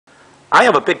I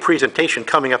have a big presentation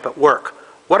coming up at work.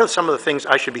 What are some of the things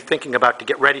I should be thinking about to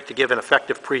get ready to give an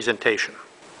effective presentation?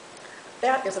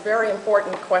 That is a very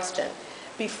important question.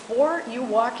 Before you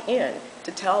walk in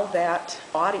to tell that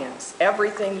audience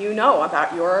everything you know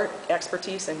about your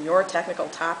expertise and your technical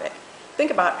topic,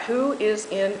 think about who is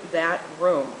in that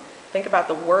room. Think about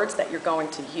the words that you're going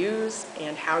to use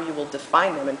and how you will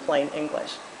define them in plain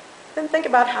English. Then think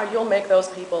about how you'll make those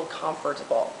people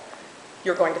comfortable.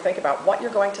 You're going to think about what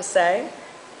you're going to say,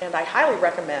 and I highly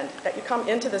recommend that you come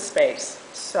into this space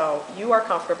so you are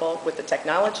comfortable with the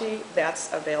technology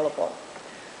that's available.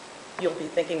 You'll be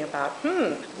thinking about,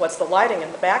 what's the lighting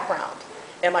in the background?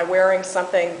 Am I wearing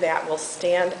something that will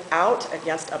stand out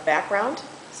against a background,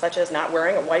 such as not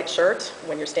wearing a white shirt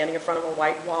when you're standing in front of a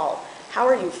white wall? How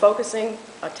are you focusing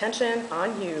attention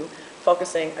on you,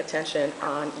 focusing attention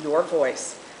on your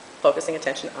voice, focusing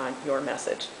attention on your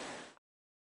message?